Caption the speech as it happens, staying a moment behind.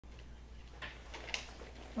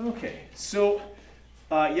Okay, so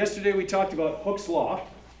yesterday we talked about Hooke's law,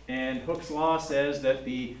 and Hooke's law says that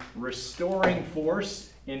the restoring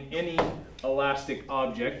force in any elastic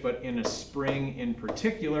object, but in a spring in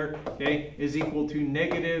particular, okay, is equal to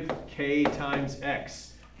negative k times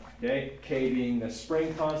x. Okay, k being the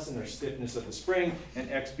spring constant or stiffness of the spring,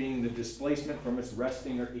 and x being the displacement from its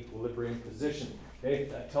resting or equilibrium position. Okay,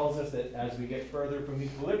 that tells us that as we get further from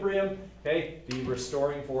equilibrium, okay, the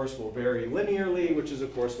restoring force will vary linearly, which is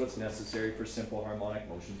of course what's necessary for simple harmonic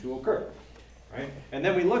motion to occur. Right? And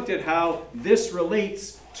then we looked at how this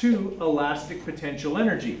relates to elastic potential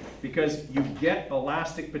energy, because you get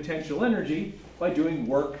elastic potential energy by doing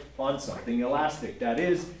work on something elastic. That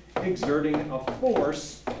is, exerting a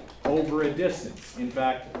force over a distance. In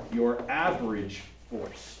fact, your average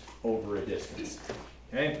force over a distance.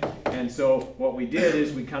 Okay? And so what we did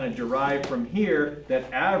is we kind of derived from here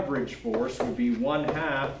that average force would be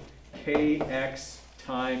 1/2 kx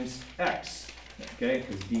times x. Okay?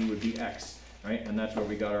 Because d would be x. Right? And that's where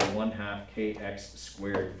we got our 1/2 kx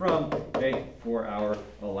squared from, okay, for our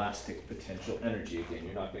elastic potential energy. Again,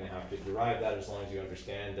 you're not going to have to derive that as long as you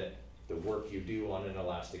understand that the work you do on an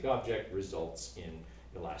elastic object results in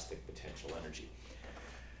elastic potential energy.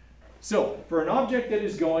 So, for an object that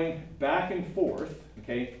is going back and forth,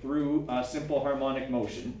 okay, through a simple harmonic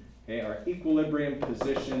motion, okay, our equilibrium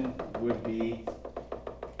position would be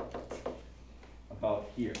about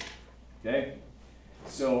here, okay?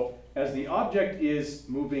 So, as the object is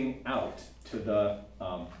moving out to the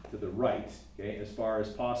right, okay, as far as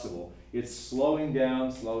possible, it's slowing down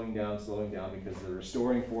because the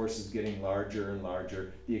restoring force is getting larger and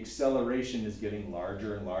larger. The acceleration is getting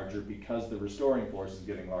larger and larger because the restoring force is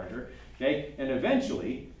getting larger, okay? And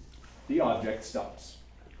eventually, the object stops.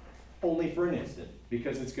 Only for an instant,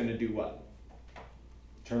 because it's going to do what?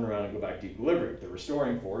 Turn around and go back to equilibrium. The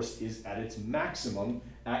restoring force is at its maximum,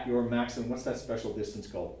 at your maximum. What's that special distance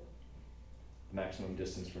called? Maximum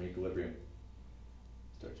distance from equilibrium.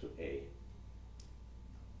 Starts with A.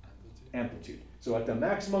 Amplitude. So at the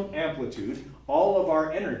maximum amplitude, all of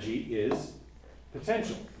our energy is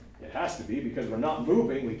potential. It has to be, because we're not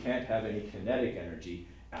moving, we can't have any kinetic energy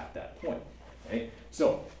at that point. Okay?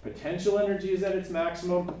 So potential energy is at its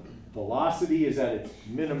maximum, velocity is at its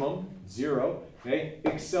minimum, 0. Okay?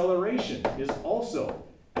 Acceleration is also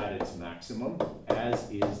at its maximum, as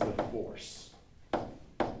is the force.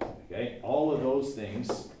 Okay? All of those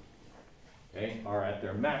things, okay, are at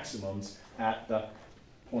their maximums at the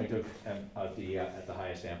point of at the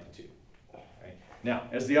highest amplitude. Okay? Now,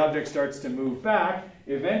 as the object starts to move back,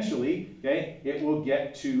 eventually, okay, it will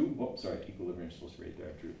get to, whoops, sorry, equilibrium is supposed to be right there.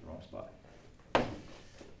 I drew it the wrong spot.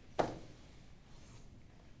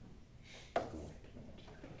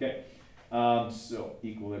 Okay, so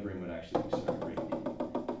equilibrium would actually be right here.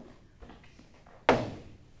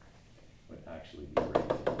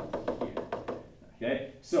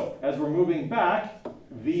 Okay, so as we're moving back,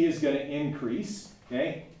 V is going to increase,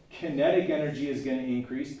 okay? Kinetic energy is going to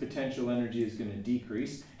increase, potential energy is going to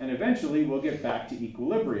decrease, and eventually we'll get back to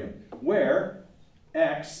equilibrium, where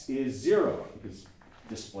x is 0, because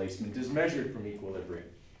displacement is measured from equilibrium,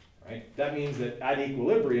 right? That means that at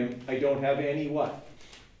equilibrium, I don't have any what?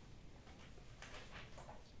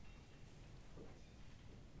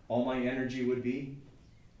 All my energy would be?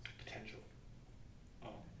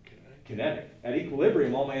 Kinetic. At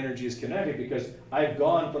equilibrium, all my energy is kinetic because I've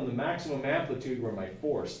gone from the maximum amplitude where my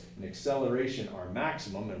force and acceleration are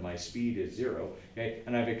maximum and my speed is 0, okay,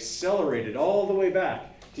 and I've accelerated all the way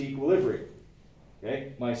back to equilibrium.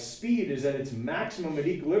 Okay? My speed is at its maximum at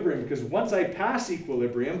equilibrium because once I pass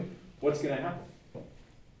equilibrium, what's going to happen?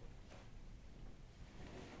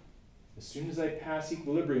 As soon as I pass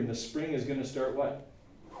equilibrium, the spring is going to start what?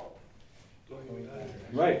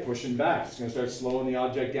 Right, pushing back. It's going to start slowing the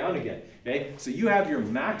object down again. Okay, so you have your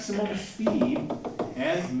maximum speed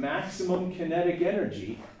and maximum kinetic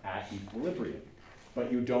energy at equilibrium,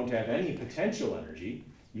 but you don't have any potential energy,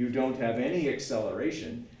 you don't have any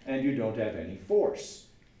acceleration, and you don't have any force,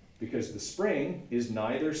 because the spring is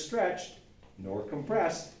neither stretched nor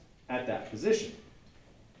compressed at that position.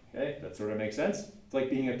 Okay, that sort of makes sense? It's like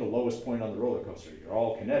being at the lowest point on the roller coaster. You're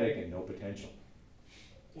all kinetic and no potential.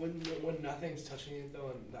 When nothing's touching it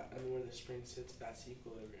though, and where the spring sits, that's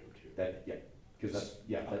equilibrium too. That, yeah, because that's,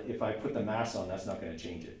 yeah. But if I put the mass on, that's not going to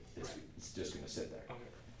change it. It's just going to sit there.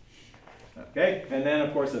 Okay, and then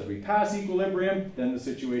of course as we pass equilibrium, then the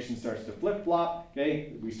situation starts to flip-flop.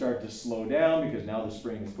 Okay, we start to slow down because now the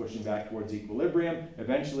spring is pushing back towards equilibrium.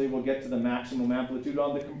 Eventually we'll get to the maximum amplitude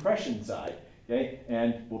on the compression side. okay,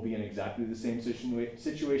 and we'll be in exactly the same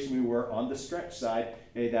situation we were on the stretch side,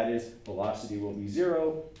 okay, that is, velocity will be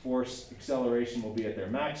 0, force, acceleration will be at their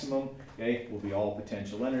maximum, okay, will be all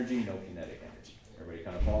potential energy, no kinetic energy. Everybody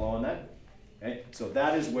kind of follow on that? Okay, so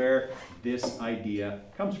that is where this idea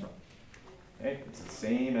comes from. Okay, it's the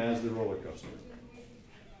same as the roller coaster. Okay.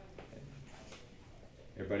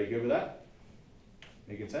 Everybody good with that?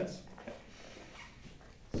 Making sense? Okay.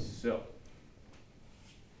 So,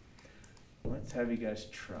 let's have you guys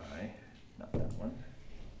try, not that one,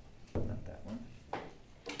 not that one.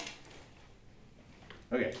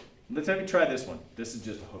 Okay, let's have you try this one. This is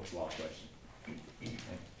just a Hooke's law question.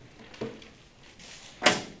 Okay.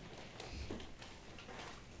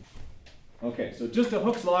 Okay, so just a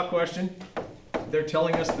Hooke's law question. They're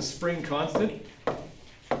telling us the spring constant,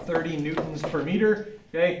 30 newtons per meter,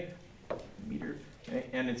 okay? Okay,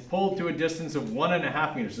 and it's pulled to a distance of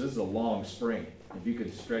 1.5 meters. So this is a long spring. If you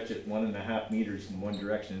could stretch it 1.5 meters in one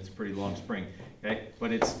direction, it's a pretty long spring, okay?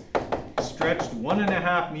 But it's stretched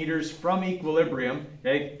 1.5 meters from equilibrium,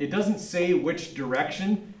 okay? It doesn't say which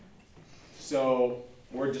direction, so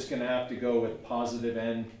we're just gonna have to go with positive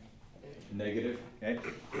and negative, okay?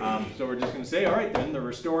 So we're just gonna say, all right, then the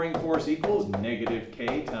restoring force equals negative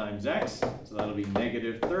k times x, so that'll be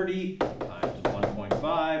negative 30 times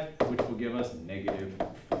 1.5, which will give us negative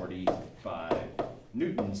 45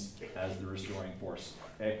 newtons as the restoring force,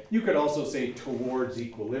 okay? You could also say towards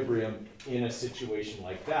equilibrium in a situation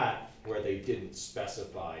like that, where they didn't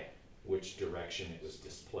specify which direction it was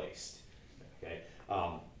displaced, okay?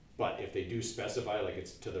 But if they do specify, like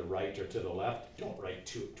it's to the right or to the left, don't write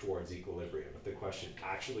towards equilibrium. If the question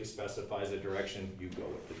actually specifies a direction, you go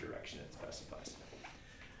with the direction it specifies.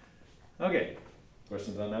 Okay,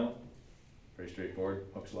 questions on that one? Pretty straightforward,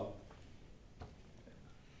 Hooke's law.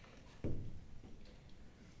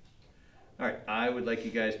 All right, I would like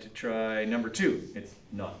you guys to try number 2.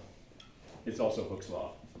 It's also Hooke's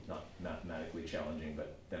law. It's not mathematically challenging,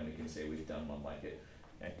 but then we can say we've done one like it.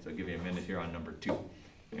 Okay, so I'll give you a minute here on number 2.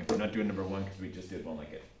 Okay, we're not doing number 1 because we just did one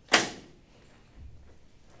like it.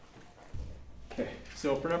 Okay,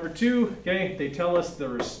 so for number 2, okay, they tell us the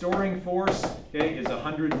restoring force, okay, is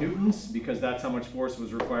 100 newtons because that's how much force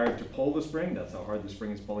was required to pull the spring. That's how hard the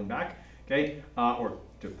spring is pulling back, okay, or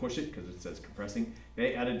to push it because it says compressing,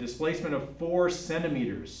 okay, at a displacement of 4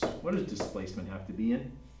 centimeters. What does displacement have to be in?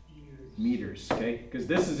 Meters, okay, because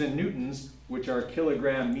this is in newtons, which are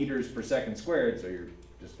kilogram meters per second squared, so your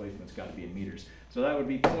displacement's got to be in meters. So that would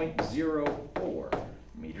be 0.04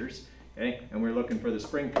 meters, okay, and we're looking for the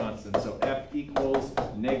spring constant, so F equals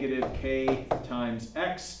negative k times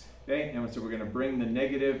x, okay, and so we're going to bring the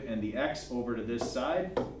negative and the x over to this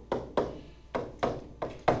side,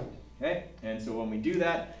 okay, and so when we do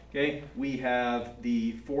that, okay, we have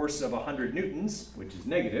the force of 100 newtons, which is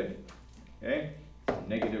negative, okay,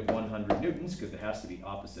 negative 100 newtons because it has to be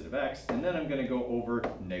opposite of x, and then I'm going to go over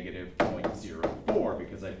negative 0.04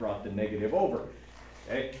 because I brought the negative over.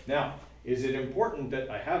 Okay, now, is it important that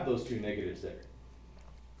I have those two negatives there?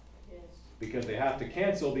 Yes. Because they have to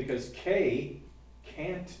cancel because k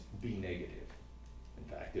can't be negative. In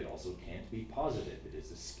fact, it also can't be positive. It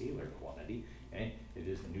is a scalar quantity, and it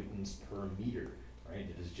is newtons per meter. Right?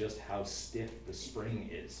 It is just how stiff the spring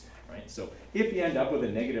is, right? So if you end up with a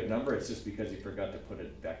negative number, it's just because you forgot to put a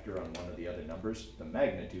vector on one of the other numbers. The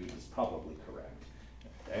magnitude is probably correct,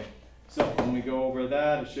 okay? So when we go over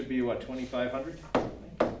that, it should be, what, 2,500?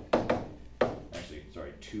 Actually,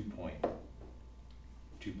 sorry, 2.5.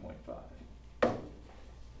 10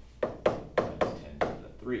 to the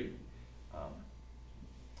 3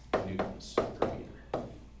 newtons per meter.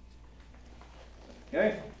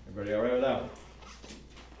 Okay, everybody all right with that one?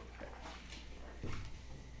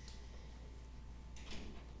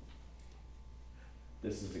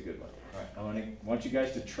 This is a good one. All right, I want you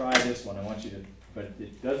guys to try this one. I want you to, but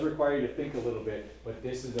it does require you to think a little bit, but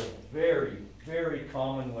this is a very, very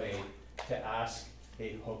common way to ask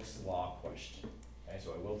a Hooke's law question. Okay,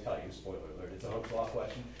 so I will tell you, spoiler alert, it's a Hooke's law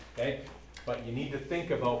question, okay? But you need to think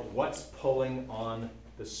about what's pulling on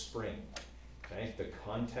the spring, okay? The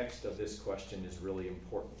context of this question is really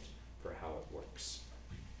important for how it works.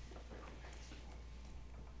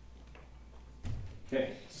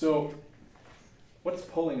 Okay, so what's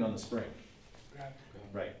pulling on the spring? Gravity.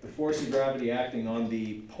 Right, the force of gravity acting on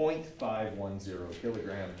the 0.510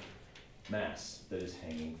 kilogram mass that is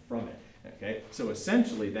hanging from it. Okay, so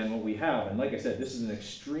essentially then what we have, and like I said, this is an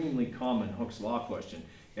extremely common Hooke's law question,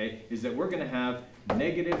 okay, is that we're going to have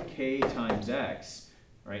negative k times x,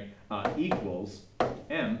 right, equals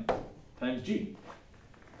m times g.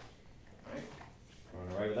 Right,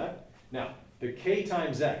 everyone all right with that? Now, the k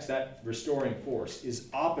times x, that restoring force, is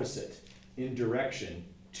opposite in direction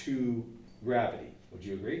to gravity. Would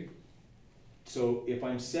you agree? So if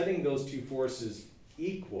I'm setting those two forces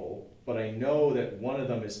equal, but I know that one of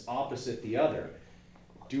them is opposite the other,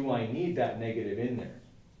 do I need that negative in there?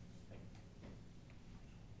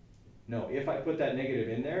 No, if I put that negative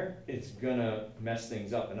in there, it's gonna mess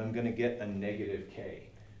things up and I'm gonna get a negative K,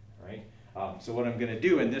 right? So what I'm gonna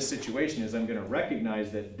do in this situation is I'm gonna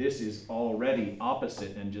recognize that this is already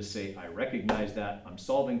opposite and just say, I recognize that, I'm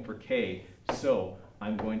solving for K, so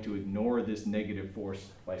I'm going to ignore this negative force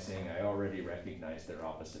by saying I already recognize their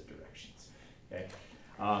opposite directions, okay?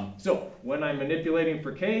 So when I'm manipulating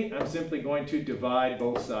for K, I'm simply going to divide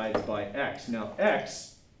both sides by X. Now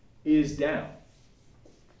X is down,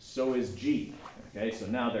 so is G, okay? So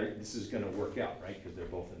now this is gonna work out, right? Because they're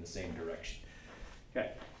both in the same direction,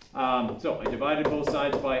 okay? So I divided both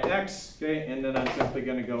sides by X, okay? And then I'm simply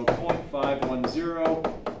gonna go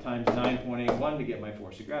 0.510 times 9.81 to get my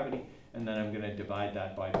force of gravity. And then I'm gonna divide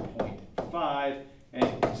that by 0.5,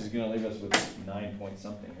 and which is gonna leave us with 9 point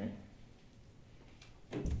something, right?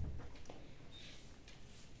 I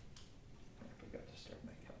forgot to start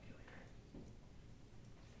my calculator.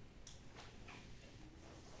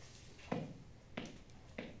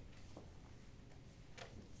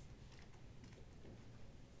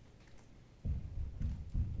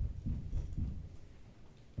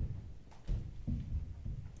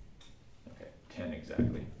 Okay, 10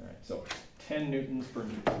 exactly. All right, so 10 newtons per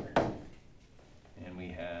meter. And we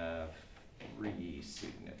have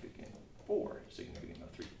 4 significant, no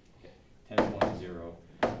 3. Okay,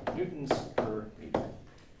 10.0 newtons per meter.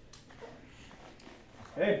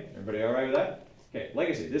 Okay, everybody all right with that? Okay, like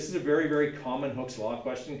I said, this is a very, very common Hooke's law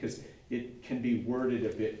question because it can be worded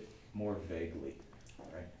a bit more vaguely.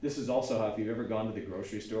 Right? This is also how, if you've ever gone to the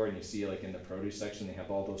grocery store and you see, like in the produce section, they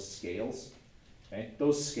have all those scales. Okay?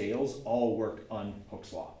 Those scales all work on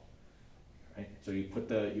Hooke's law. Right? So you put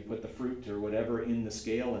the fruit or whatever in the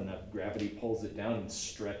scale, and the gravity pulls it down and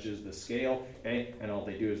stretches the scale. Okay? And all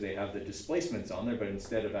they do is they have the displacements on there, but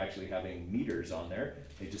instead of actually having meters on there,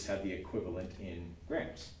 they just have the equivalent in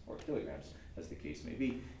grams or kilograms, as the case may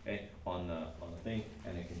be, okay, on the thing,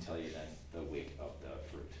 and it can tell you then the weight of the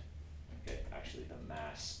fruit. Okay, actually the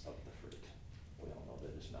mass of the fruit. We all know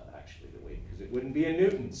that it's not actually the weight because it wouldn't be in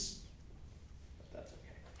newtons. But that's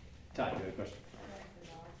okay. Todd, you have a question?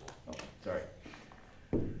 Oh, sorry.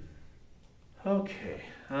 Okay.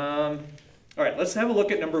 All right, let's have a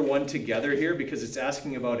look at number 1 together here because it's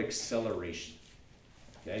asking about acceleration.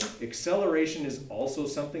 Okay, acceleration is also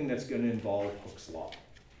something that's going to involve Hooke's law.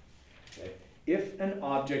 Okay, if an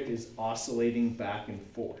object is oscillating back and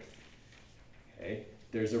forth, okay,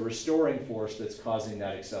 there's a restoring force that's causing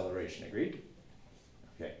that acceleration. Agreed?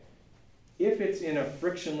 Okay. If it's in a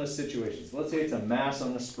frictionless situation, so let's say it's a mass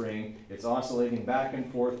on a spring, it's oscillating back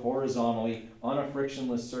and forth horizontally on a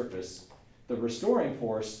frictionless surface, the restoring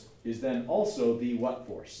force is then also the what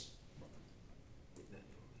force?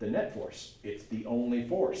 The net force. It's the only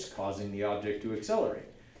force causing the object to accelerate.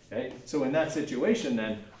 Okay? So in that situation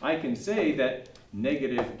then, I can say that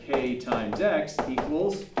negative k times x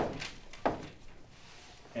equals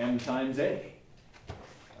m times a.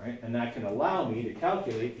 All right? And that can allow me to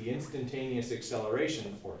calculate the instantaneous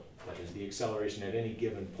acceleration, or that is the acceleration at any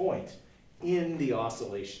given point in the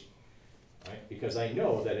oscillation. Right? Because I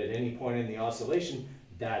know that at any point in the oscillation,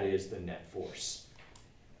 that is the net force.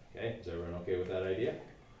 Okay? Is everyone okay with that idea?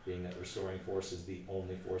 Being that restoring force is the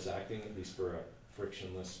only force acting, at least for a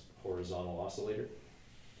frictionless horizontal oscillator.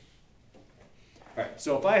 All right,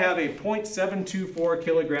 so if I have a 0.724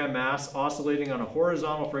 kilogram mass oscillating on a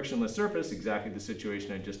horizontal frictionless surface, exactly the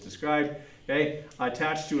situation I just described, okay,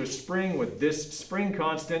 attached to a spring with this spring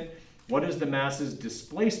constant, what is the mass's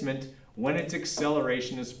displacement when its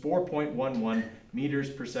acceleration is 4.11 meters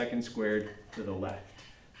per second squared to the left?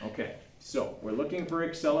 Okay, so we're looking for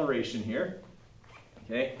acceleration here.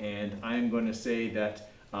 Okay, and I'm going to say that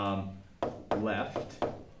left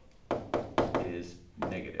is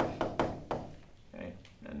negative, okay,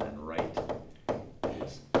 and then right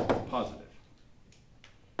is positive.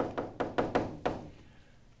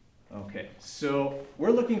 Okay, so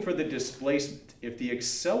we're looking for the displacement. If the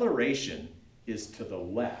acceleration is to the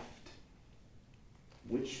left,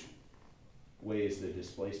 which way is the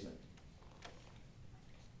displacement?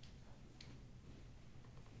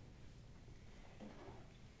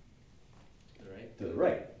 To the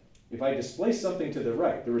right. If I displace something to the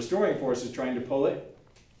right, the restoring force is trying to pull it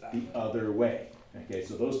the other way. Okay,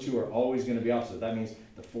 so those two are always going to be opposite. That means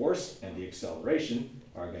the force and the acceleration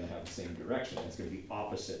are going to have the same direction. It's going to be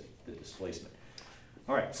opposite the displacement.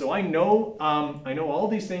 All right, so I know all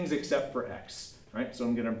these things except for x. Right, so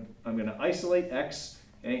I'm gonna isolate x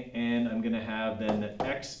Okay, and I'm going to have then that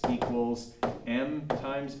x equals m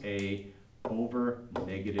times a over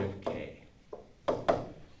negative k. All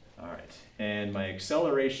right, and my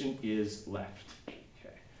acceleration is left. Okay,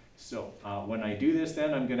 so when I do this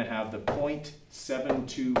then, I'm going to have the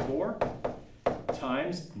 0.724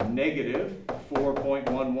 times negative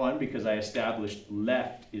 4.11, because I established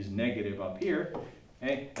left is negative up here.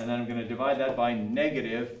 Okay, and then I'm going to divide that by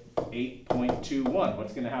negative 8.21.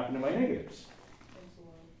 What's going to happen to my negatives?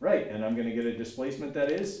 Right, and I'm going to get a displacement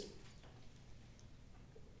that is?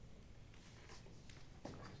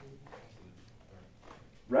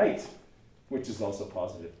 Right, which is also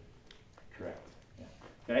positive. Correct. Yeah.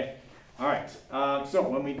 Okay, all right. So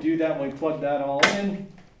when we do that, when we plug that all in,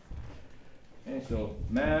 okay, so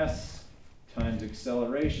mass times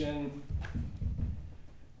acceleration,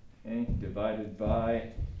 okay, divided by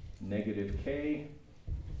negative k.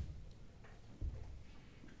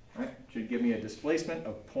 All right, should give me a displacement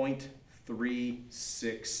of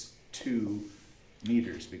 0.362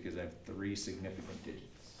 meters, because I have 3 significant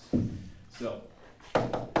digits. So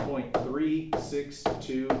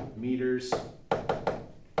 0.362 meters.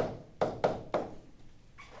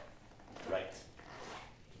 Right.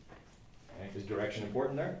 Okay, is direction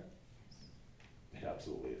important there? It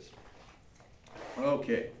absolutely is.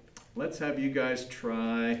 Okay, let's have you guys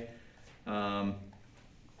try.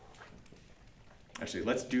 Actually,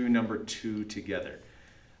 let's do number 2 together.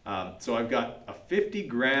 So I've got a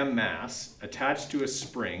 50-gram mass attached to a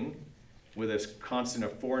spring with a constant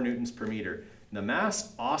of 4 newtons per meter. The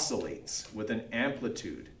mass oscillates with an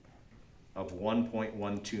amplitude of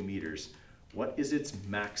 1.12 meters. What is its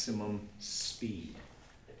maximum speed?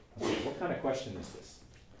 Okay, what kind of question is this?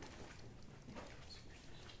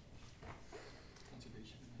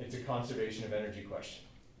 It's a conservation of energy question.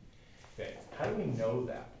 Okay, how do we know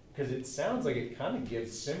that? Because it sounds like it kind of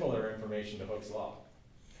gives similar information to Hooke's law.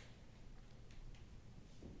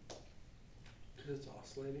 Because it's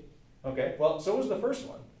oscillating. Okay, well, so was the first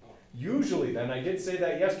one. Usually then, I did say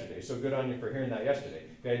that yesterday, so good on you for hearing that yesterday.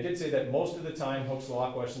 Okay, I did say that most of the time Hooke's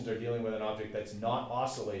law questions are dealing with an object that's not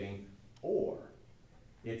oscillating, or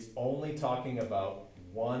it's only talking about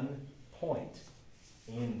one point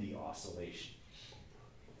in the oscillation.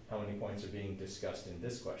 How many points are being discussed in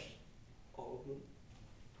this question? All of them.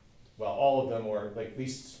 Well, all of them, or like at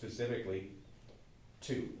least specifically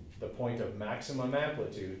 2. The point of maximum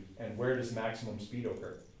amplitude, and where does maximum speed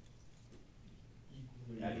occur?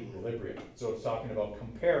 At equilibrium. So it's talking about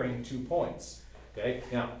comparing 2 points. Okay,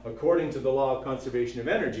 now according to the law of conservation of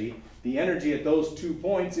energy, the energy at those 2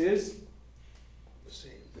 points is the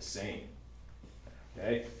same.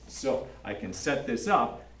 Okay, so I can set this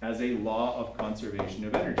up as a law of conservation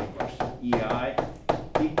of energy question. EI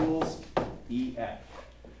equals EF.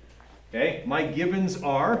 Okay, my givens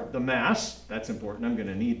are the mass, that's important, I'm going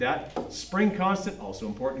to need that. Spring constant, also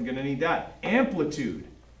important, I'm going to need that. Amplitude,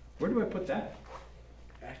 where do I put that?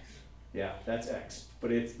 X. Yeah, that's x,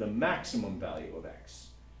 but it's the maximum value of x.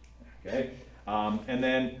 Okay, and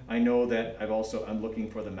then I know that I'm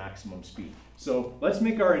looking for the maximum speed. So let's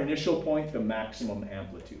make our initial point the maximum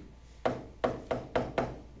amplitude.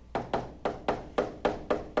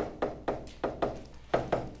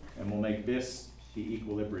 And we'll make this the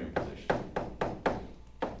equilibrium position.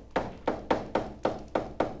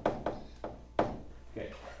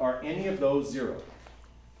 Okay, are any of those 0?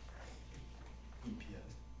 EPF.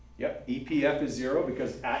 Yep, EPF is 0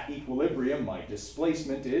 because at equilibrium my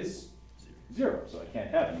displacement is 0. So I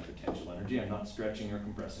can't have any potential energy. I'm not stretching or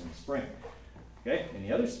compressing the spring. Okay,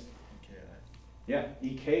 any others? EKI. Yeah,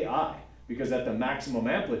 EKI, because at the maximum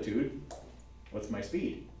amplitude, what's my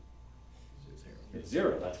speed? It's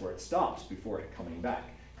 0. That's where it stops before it coming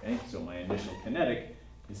back. Okay, so my initial kinetic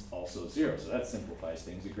is also 0. So that simplifies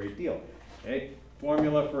things a great deal. Okay,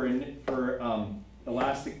 formula for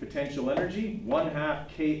elastic potential energy, 1/2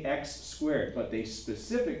 kx squared. But they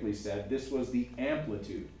specifically said this was the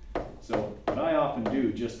amplitude. So what I often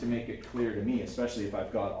do, just to make it clear to me, especially if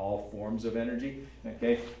I've got all forms of energy,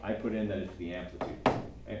 okay, I put in that it's the amplitude.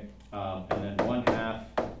 Okay, and then 1/2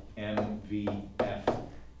 mvf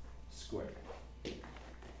squared.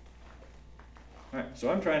 All right,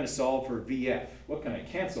 so I'm trying to solve for VF. What can I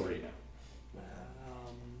cancel right now?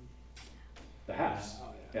 The halves.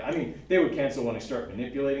 Oh, Yeah, I mean, they would cancel when I start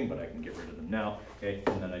manipulating, but I can get rid of them now, okay?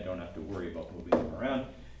 And then I don't have to worry about moving them around.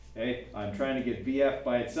 Okay, I'm trying to get VF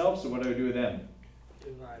by itself, so what do I do with M?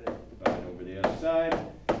 Divide it. Divide it over the other side.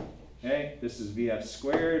 Okay, this is VF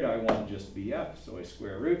squared. I want just VF, so I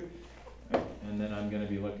square root. Right, and then I'm going to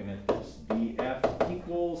be looking at this. VF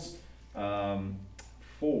equals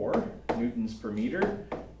 4 newtons per meter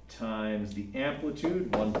times the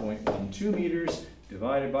amplitude, 1.12 meters,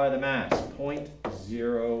 divided by the mass,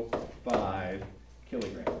 0.05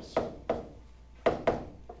 kilograms.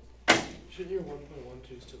 Shouldn't your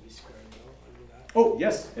 1.12 still be squared though, under that? Oh,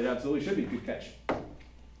 yes, it absolutely should be. Good catch. What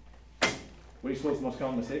do you suppose the most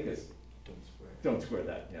common mistake is? Don't square. Don't square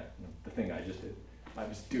that, yeah. No, the thing I just did. I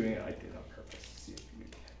was doing it, I did it on purpose. See if you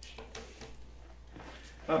would catch.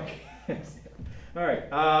 Okay. All right,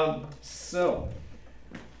 so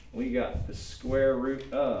we got the square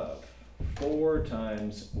root of 4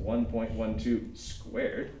 times 1.12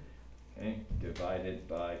 squared, okay, divided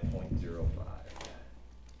by 0.05.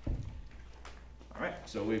 All right,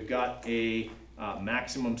 so we've got a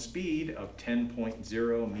maximum speed of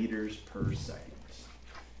 10.0 meters per second.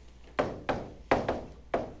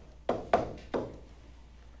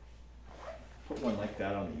 Put one like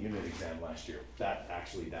that on the unit exam last year. That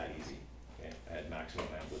easy. Okay, I had maximum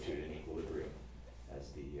amplitude and equilibrium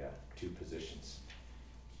as the two positions.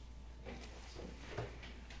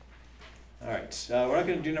 All right, we're not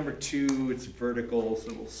going to do number 2. It's vertical,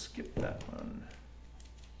 so we'll skip that one.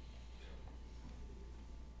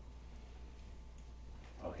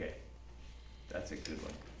 Okay, that's a good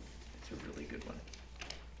one. It's a really good one.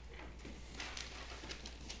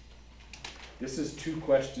 This is 2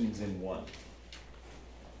 questions in one.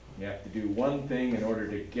 You have to do one thing in order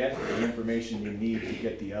to get the information you need to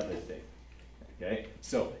get the other thing. Okay,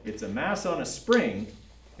 so it's a mass on a spring,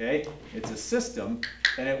 okay, it's a system,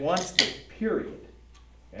 and it wants the period.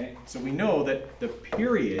 Okay, so we know that the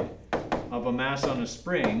period of a mass on a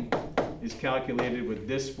spring is calculated with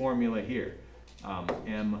this formula here,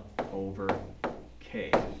 m over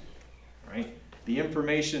k. Right? The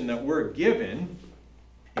information that we're given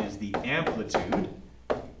is the amplitude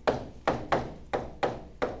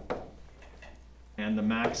and the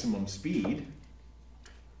maximum speed,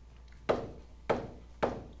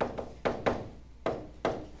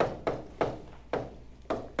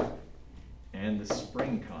 and the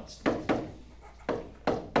spring constant.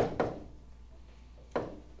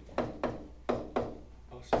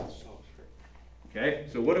 Okay,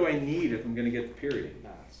 so what do I need if I'm going to get the period?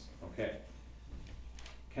 Mass. Okay.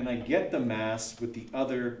 Can I get the mass with the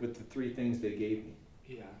 3 things they gave me?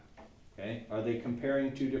 Yeah. Okay, are they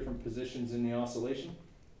comparing 2 different positions in the oscillation?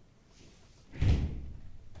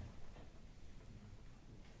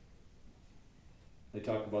 They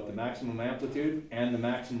talk about the maximum amplitude and the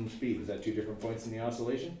maximum speed. Is that 2 different points in the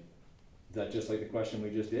oscillation? Is that just like the question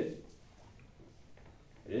we just did?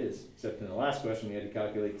 It is, except in the last question we had to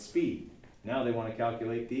calculate the speed. Now they want to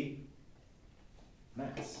calculate the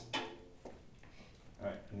mass. All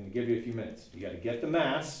right, I'm going to give you a few minutes. You got to get the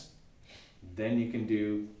mass, then you can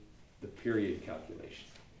do the period calculation.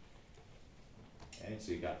 Okay,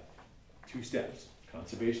 so you got 2 steps: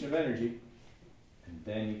 conservation of energy, and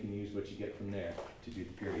then you can use what you get from there to do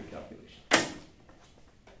the period calculation.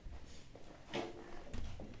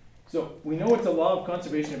 So we know it's a law of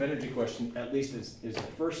conservation of energy question, at least is the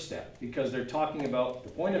first step, because they're talking about the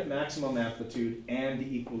point of maximum amplitude and the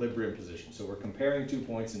equilibrium position. So we're comparing 2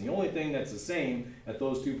 points, and the only thing that's the same at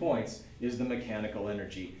those 2 points is the mechanical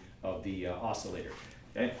energy of the oscillator.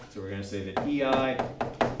 Okay, so we're going to say that EI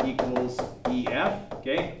equals EF.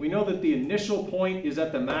 Okay, we know that the initial point is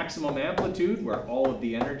at the maximum amplitude, where all of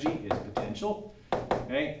the energy is potential.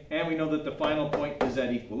 Okay, and we know that the final point is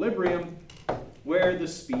at equilibrium, where the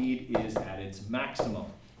speed is at its maximum.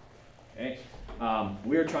 Okay,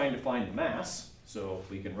 we're trying to find the mass, so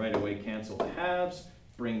we can right away cancel the halves,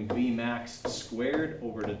 bring Vmax squared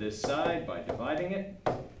over to this side by dividing it.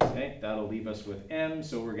 Okay, that'll leave us with m,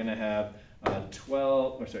 so we're going to have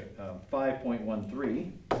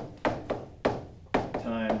 5.13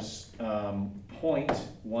 times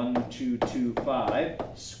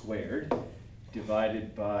 0.1225 squared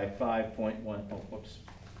divided by 5.1, oh, whoops.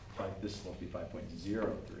 This is supposed to be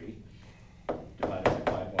 5.03 divided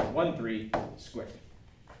by 5.13 squared.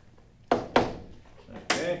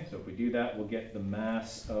 Okay, so if we do that, we'll get the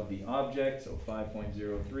mass of the object, so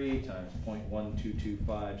 5.03 times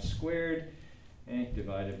 0.1225 squared, and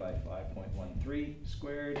divided by 5.13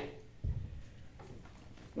 squared.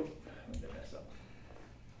 Oop, I did mess up.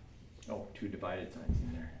 Oh, 2 divided signs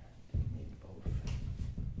in there. Need both.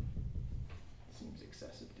 Seems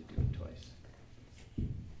excessive to do it twice.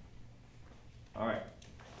 All right,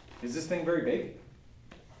 is this thing very big?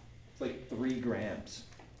 It's like 3 grams,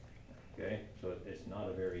 okay? So it's not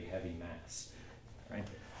a very heavy mass, right?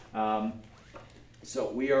 So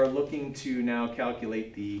we are looking to now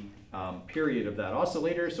calculate the period of that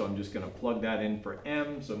oscillator, so I'm just gonna plug that in for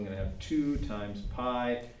m, so I'm gonna have 2 times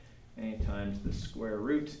pi times the square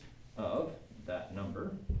root of that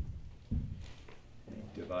number, okay,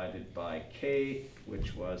 divided by K,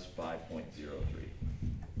 which was 5.03.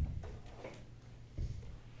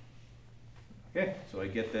 Okay, so I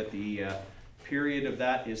get that the period of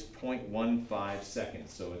that is 0.15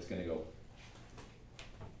 seconds, so it's going to go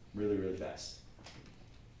really, really fast.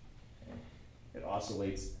 Okay. It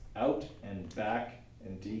oscillates out and back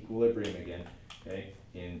into equilibrium again, okay,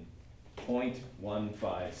 in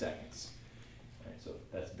 0.15 seconds. All right, so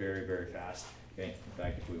that's very, very fast. Okay, in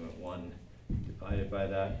fact, if we went 1 divided by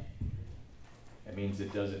that, that means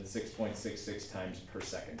it does it 6.66 times per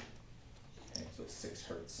second. Okay, so it's 6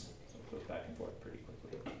 hertz. So it goes back and forth pretty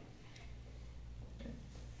quickly. Okay.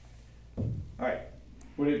 All right,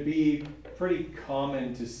 would it be pretty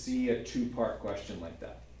common to see a 2-part question like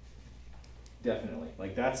that? Definitely.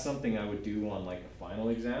 Like that's something I would do on like a final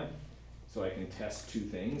exam, so I can test 2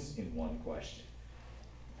 things in 1 question.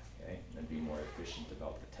 Okay, and be more efficient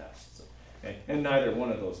about the test. So, okay. And neither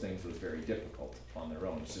one of those things was very difficult on their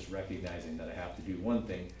own. It's just recognizing that I have to do one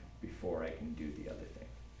thing before I can do the other thing.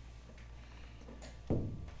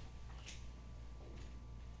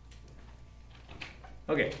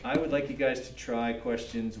 Okay, I would like you guys to try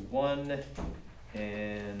questions 1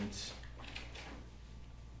 and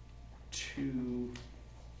 2.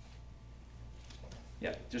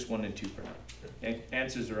 Yeah, just 1 and 2 for now. Okay,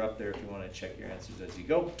 answers are up there if you want to check your answers as you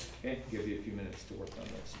go. Okay, give you a few minutes to work on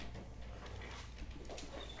those.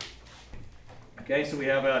 Okay, so we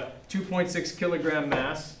have a 2.6 kilogram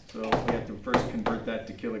mass, so we have to first convert that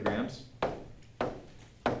to kilograms.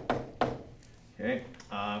 Okay,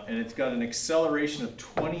 and it's got an acceleration of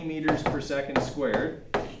 20 meters per second squared.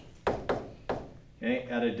 Okay,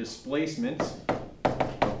 at a displacement of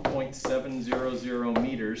 0.700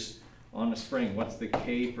 meters on a spring. What's the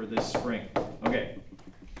K for this spring? Okay,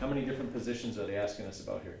 how many different positions are they asking us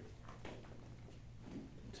about here?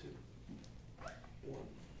 2. 1.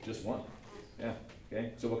 Just 1. Yeah,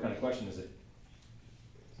 okay, so what kind of question is it?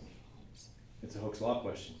 It's a Hooke's law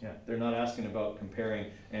question, yeah. They're not asking about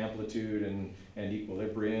comparing amplitude and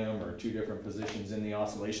equilibrium or 2 different positions in the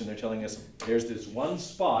oscillation. They're telling us there's this one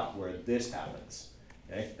spot where this happens.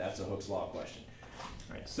 Okay, that's a Hooke's law question.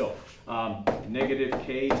 All right, so negative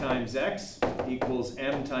K times X equals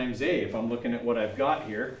M times A. If I'm looking at what I've got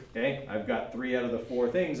here, okay, I've got 3 out of the 4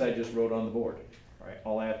 things I just wrote on the board. All right,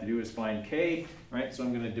 all I have to do is find K, right? So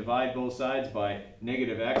I'm going to divide both sides by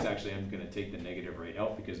negative X. Actually, I'm going to take the negative right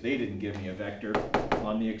out because they didn't give me a vector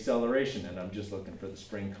on the acceleration, and I'm just looking for the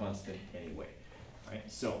spring constant anyway. All right,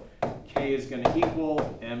 so K is going to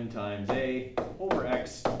equal M times A over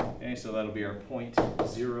X. Okay, so that'll be our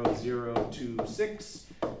 0.0026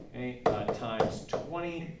 okay, times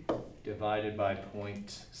 20 divided by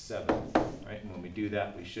 0.7. Right, and when we do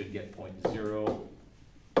that, we should get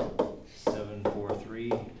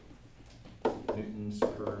 0.0743 newtons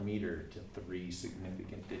per meter to 3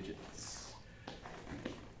 significant digits.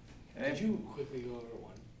 Okay. Could you quickly go over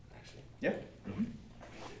 1, actually? Yeah.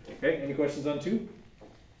 Okay, any questions on 2?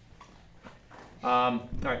 All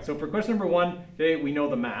right, so for question number 1, okay, we know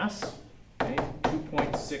the mass, okay,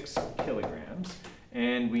 2.6 kilograms,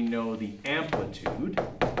 and we know the amplitude,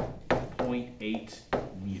 0.8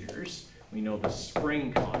 meters. We know the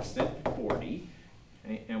spring constant, 40,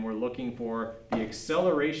 okay, and we're looking for the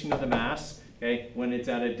acceleration of the mass, okay, when it's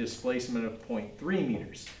at a displacement of 0.3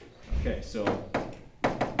 meters. Okay, so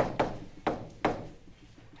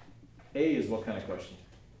A is what kind of question?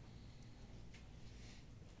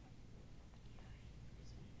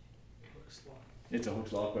 It's a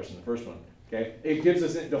Hooke's law question, the first one. Okay, it gives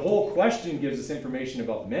us the whole question gives us information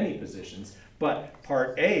about many positions, but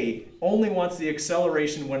part A only wants the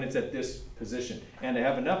acceleration when it's at this position, and to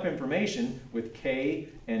have enough information with K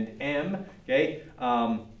and M, okay,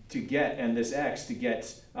 to get and this X to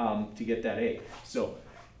get that A. So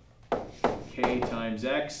K times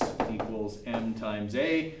X equals M times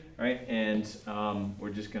A. Right, and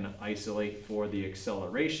we're just going to isolate for the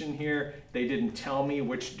acceleration here. They didn't tell me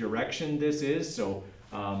which direction this is, so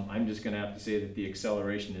I'm just going to have to say that the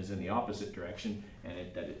acceleration is in the opposite direction and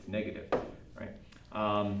that it's negative. Right.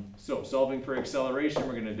 So solving for acceleration,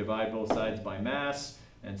 we're going to divide both sides by mass,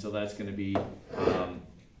 and so that's going to be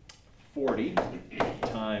 40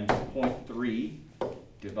 times 0.3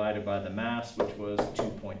 divided by the mass, which was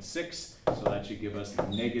 2.6. So that should give us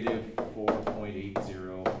negative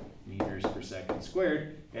 4.80 meters per second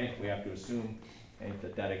squared. Okay, we have to assume okay,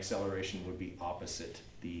 that acceleration would be opposite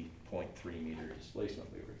the 0.3 meter displacement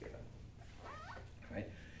we were given. All right.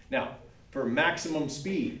 Now, for maximum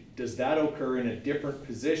speed, does that occur in a different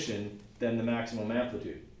position than the maximum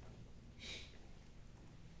amplitude?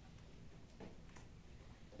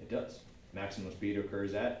 It does. Maximum speed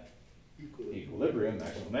occurs at equilibrium. equilibrium,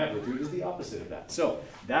 maximum amplitude, is the opposite of that. So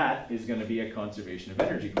that is going to be a conservation of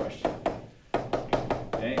energy question.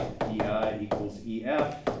 Okay, EI equals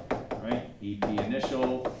EF, right? EP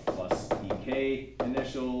initial plus EK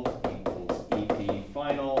initial equals EP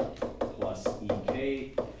final plus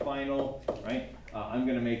EK final, right? I'm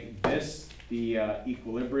going to make this the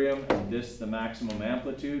equilibrium and this the maximum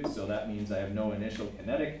amplitude, so that means I have no initial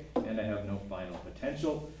kinetic and I have no final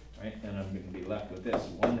potential, right? And I'm going to be left with this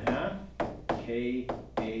 1/2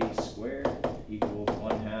 KA squared equals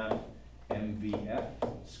 1/2 MVF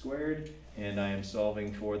squared, and I am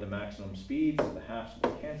solving for the maximum speed, so the halves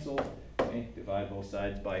will cancel. Okay, divide both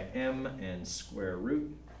sides by m and square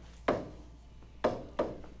root. Okay,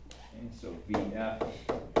 so VF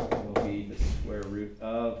will be the square root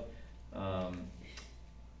of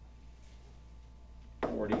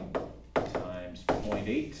 40 times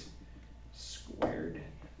 0.8 squared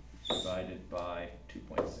divided by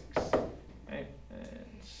 2.6. Okay, and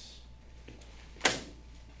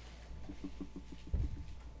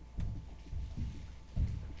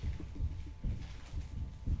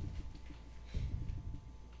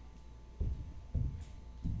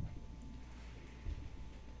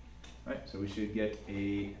right, so we should get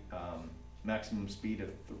a maximum speed of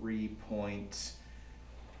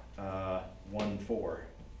 3.14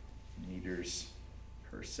 meters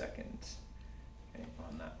per second, okay,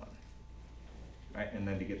 on that one. Right, and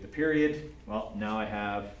then to get the period, well, now I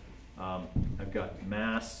have, I've got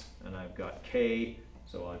mass and I've got K,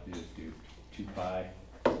 so all I have to do is do 2 pi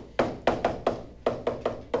and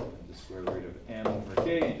the square root of m over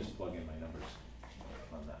K and just plug in my numbers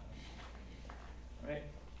on that. All right,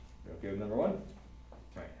 you okay with number 1? All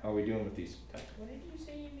right, how are we doing with these? What did you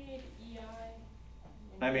say you made EI?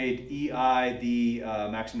 I made EI the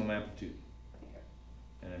maximum amplitude,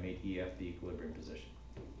 and I made EF the equilibrium position.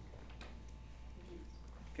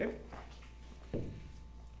 Okay.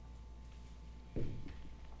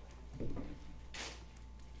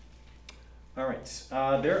 All right,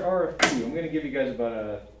 there are a few. I'm going to give you guys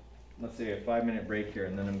about let's say a 5-minute break here,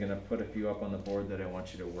 and then I'm going to put a few up on the board that I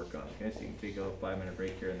want you to work on. Okay, so you can take a 5-minute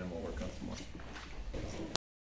break here, and then we'll work on